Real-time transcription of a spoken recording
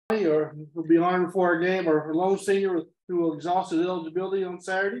or will be honored before a game, or a lone senior who exhausted eligibility on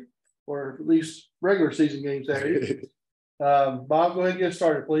Saturday, or at least regular season game Saturday. Bob, go ahead and get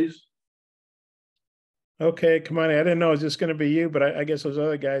started, please. Okay, Kamani, I didn't know it was just going to be you, but I guess those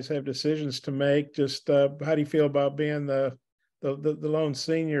other guys have decisions to make. Just how do you feel about being the lone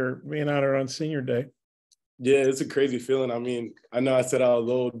senior, being honored on senior day? Yeah, it's a crazy feeling. I mean, I know I said I was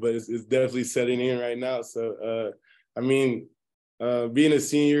old, but it's definitely setting in right now. So, being a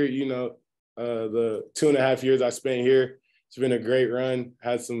senior, the 2.5 years I spent here, it's been a great run.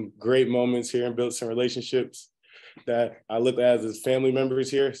 Had some great moments here and built some relationships that I look at as family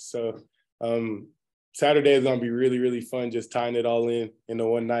members here. So Saturday is going to be really, really fun, just tying it all in the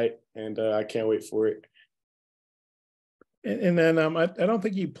one night, and I can't wait for it. And then I don't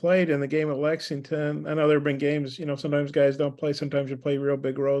think you played in the game at Lexington. I know there have been games, sometimes guys don't play. Sometimes you play real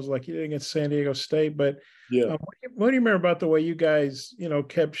big roles like you did against San Diego State. But yeah, what do you remember about the way you guys,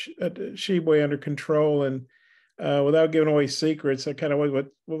 kept Sheboy under control and without giving away secrets? Kind of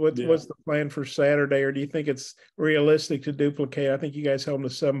what's the plan for Saturday? Or do you think it's realistic to duplicate? I think you guys held him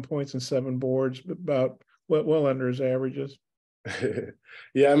to 7 points and 7 boards, about well under his averages.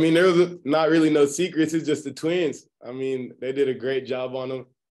 Yeah, I mean, there was not really no secrets. It's just the twins. I mean, they did a great job on them.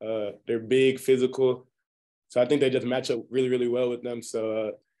 They're big, physical. So I think they just match up really, really well with them.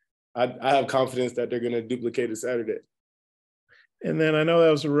 So I have confidence that they're going to duplicate it Saturday. And then I know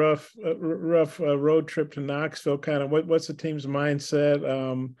that was a rough road trip to Knoxville. Kind of what's the team's mindset?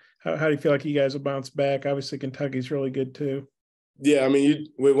 How do you feel like you guys will bounce back? Obviously, Kentucky's really good too. Yeah, I mean,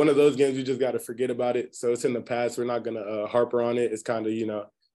 with one of those games, you just got to forget about it. So it's in the past. We're not going to harper on it. It's kind of,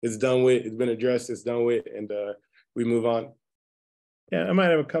 it's done with. It's been addressed. It's done with, and we move on. Yeah, I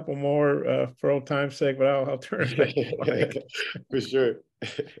might have a couple more for old time's sake, but I'll turn it back. For sure.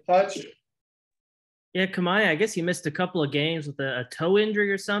 Touch. Yeah, Kamani, I guess you missed a couple of games with a toe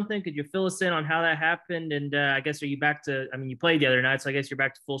injury or something. Could you fill us in on how that happened? And I guess, are you back to – you played the other night, so I guess you're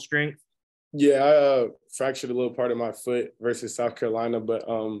back to full strength? Yeah, I fractured a little part of my foot versus South Carolina, but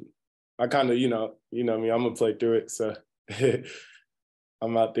I kind of, me, I'm going to play through it. So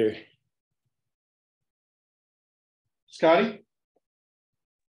I'm out there. Scotty?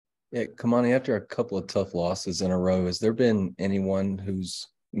 Yeah, Kamani, after a couple of tough losses in a row, has there been anyone who's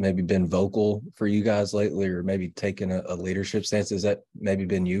maybe been vocal for you guys lately, or maybe taken a leadership stance? Has that maybe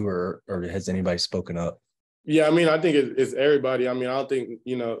been you, or has anybody spoken up? Yeah, I mean, I think it's everybody. I mean, I don't think,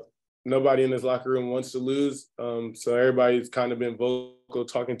 nobody in this locker room wants to lose. So everybody's kind of been vocal,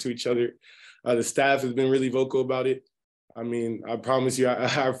 talking to each other. The staff has been really vocal about it. I mean, I promise you,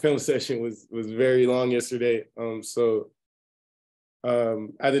 our film session was very long yesterday. So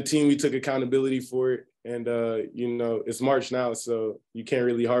as a team, we took accountability for it. And, it's March now, so you can't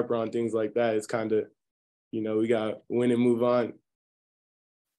really harper on things like that. It's kind of, we got to win and move on.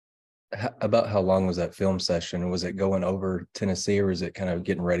 About how long was that film session? Was it going over Tennessee, or is it kind of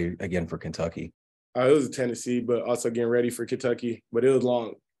getting ready again for Kentucky? It was Tennessee, but also getting ready for Kentucky. But it was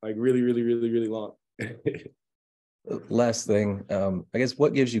long, like really, really, really, really long. Last thing, I guess,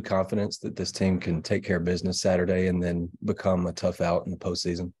 what gives you confidence that this team can take care of business Saturday and then become a tough out in the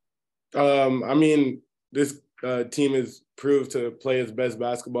postseason? I mean, this team has proved to play its best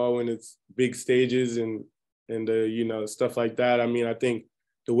basketball when it's big stages and stuff like that. I mean, I think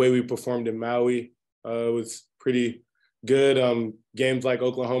the way we performed in Maui was pretty good. Games like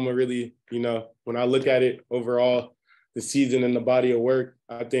Oklahoma really, when I look at it overall, the season and the body of work,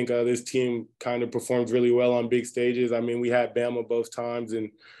 I think this team kind of performs really well on big stages. I mean, we had Bama both times and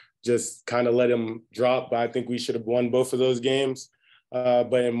just kind of let them drop, but I think we should have won both of those games.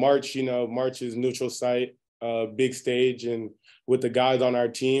 But in March, March is neutral site, big stage, and with the guys on our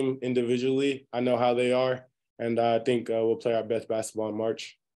team individually, I know how they are. And I think we'll play our best basketball in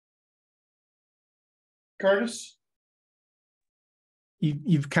March. Curtis?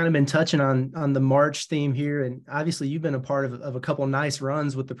 You've kind of been touching on the March theme here, and obviously you've been a part of a couple of nice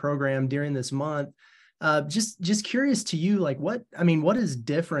runs with the program during this month. Just curious to you, like what is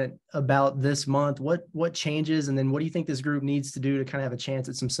different about this month? What changes, and then what do you think this group needs to do to kind of have a chance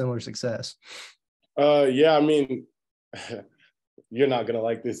at some similar success? Yeah, I mean, you're not gonna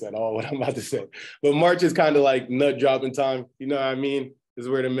like this at all, what I'm about to say. But March is kind of like nut dropping time. You know what I mean? This is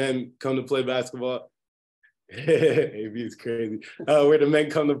where the men come to play basketball. AB is crazy. Where the men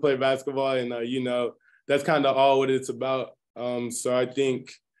come to play basketball, and that's kind of all what it's about. So I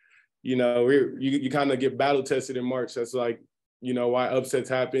think, you kind of get battle tested in March. That's like, why upsets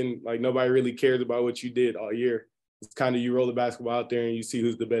happen. Like nobody really cares about what you did all year. It's kind of you roll the basketball out there and you see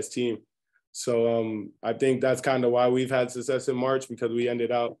who's the best team. So I think that's kind of why we've had success in March, because we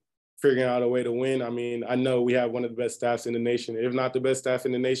ended out figuring out a way to win. I mean, I know we have one of the best staffs in the nation, if not the best staff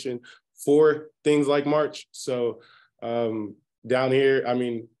in the nation for things like March. So down here, I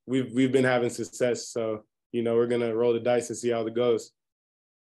mean, we've been having success. So, you know, we're going to roll the dice and see how it goes.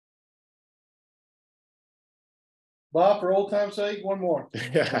 Bob, for old time's sake, one more.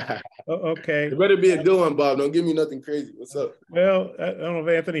 Okay. It better be a good one, Bob. Don't give me nothing crazy. What's up? Well, I don't know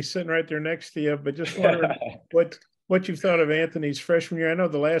if Anthony's sitting right there next to you, but just wondering what you've thought of Anthony's freshman year. I know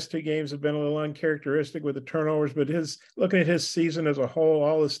the last 2 games have been a little uncharacteristic with the turnovers, but looking at his season as a whole,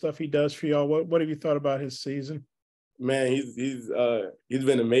 all the stuff he does for y'all, what have you thought about his season? Man, he's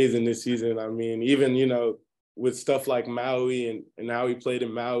been amazing this season. I mean, even, you know, with stuff like Maui and how he played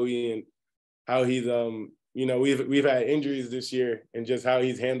in Maui and how he's you know, we've had injuries this year, and just how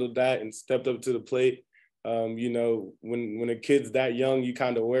he's handled that and stepped up to the plate. You know, when a kid's that young, you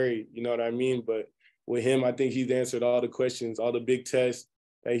kind of worry, you know what I mean? But with him, I think he's answered all the questions, all the big tests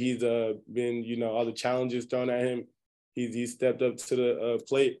that he's been, you know, all the challenges thrown at him. He's stepped up to the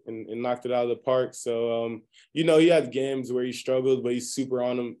plate and knocked it out of the park. So, you know, he has games where he struggles, but he's super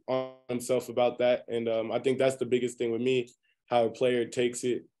on himself about that. And I think that's the biggest thing with me, how a player takes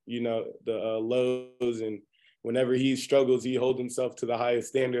it, you know, the lows, and whenever he struggles, he holds himself to the highest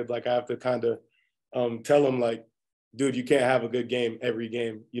standard. Like, I have to kind of tell him, like, dude, you can't have a good game every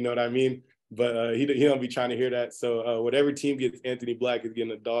game. You know what I mean? But he don't be trying to hear that. So whatever team gets Anthony Black is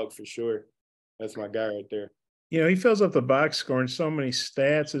getting a dog for sure. That's my guy right there. You know, he fills up the box score in so many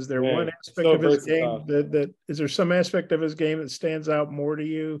stats. Is there one aspect of his game that is there some aspect of his game that stands out more to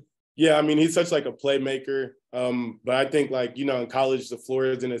you? Yeah, I mean, he's such like a playmaker. But I think, like, you know, in college, the floor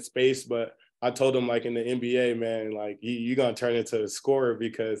is in his space. But I told him, like, in the NBA, man, like, you're going to turn into a scorer,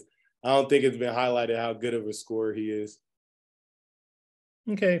 because I don't think it's been highlighted how good of a scorer he is.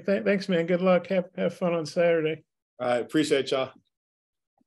 Okay. Thanks, man. Good luck. Have fun on Saturday. All right. Appreciate y'all.